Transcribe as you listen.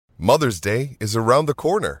Mother's Day is around the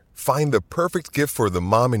corner. Find the perfect gift for the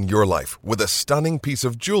mom in your life with a stunning piece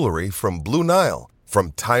of jewelry from Blue Nile.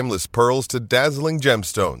 From timeless pearls to dazzling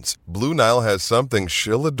gemstones, Blue Nile has something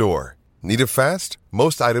she'll adore. Need it fast?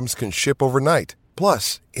 Most items can ship overnight.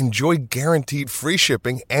 Plus, enjoy guaranteed free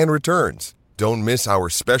shipping and returns. Don't miss our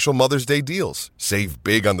special Mother's Day deals. Save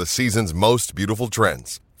big on the season's most beautiful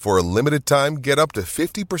trends. For a limited time, get up to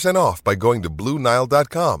 50% off by going to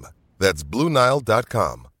BlueNile.com. That's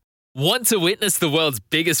BlueNile.com. Want to witness the world's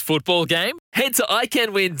biggest football game? Head to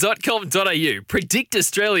iCanWin.com.au, predict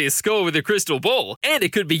Australia's score with a crystal ball, and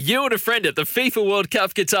it could be you and a friend at the FIFA World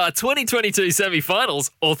Cup Qatar 2022 semi-finals,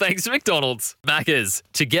 all thanks to McDonald's. Maccas,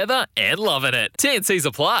 together and loving it. TNCs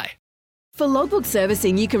apply. For logbook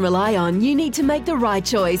servicing you can rely on, you need to make the right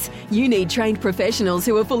choice. You need trained professionals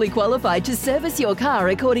who are fully qualified to service your car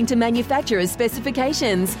according to manufacturer's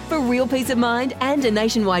specifications. For real peace of mind and a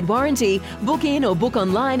nationwide warranty, book in or book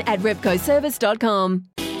online at repcoservice.com.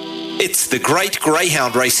 It's the Great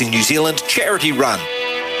Greyhound Racing New Zealand charity run.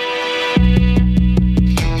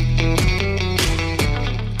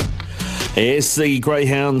 It's the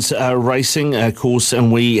Greyhounds racing, of course,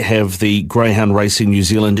 and we have the Greyhound Racing New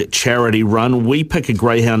Zealand charity run. We pick a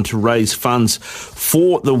greyhound to raise funds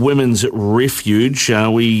for the Women's Refuge. I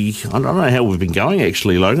don't know how we've been going,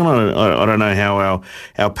 actually, Logan. I don't know how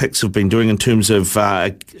our picks have been doing in terms of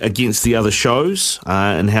against the other shows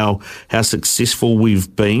and how successful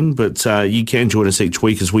we've been. But you can join us each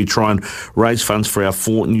week as we try and raise funds for our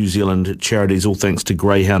 4 New Zealand charities, all thanks to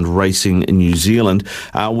Greyhound Racing in New Zealand.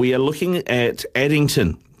 We are looking at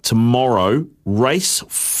Addington tomorrow, race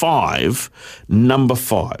 5, number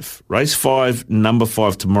 5. Race 5, number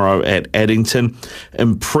 5 tomorrow at Addington.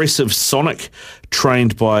 Impressive Sonic,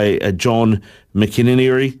 trained by John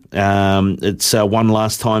McInerney. It's one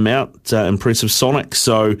last time out, Impressive Sonic.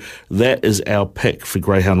 So that is our pick for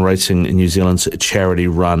Greyhound Racing in New Zealand's charity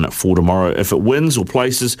run for tomorrow. If it wins or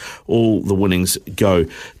places, all the winnings go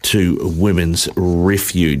to Women's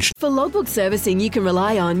Refuge. For logbook servicing you can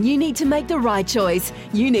rely on, you need to make the right choice.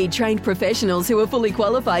 You need trained professionals who are fully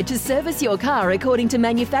qualified to service your car according to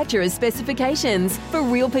manufacturer's specifications. For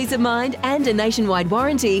real peace of mind and a nationwide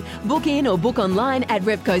warranty, book in or book online at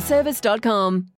repcoservice.com.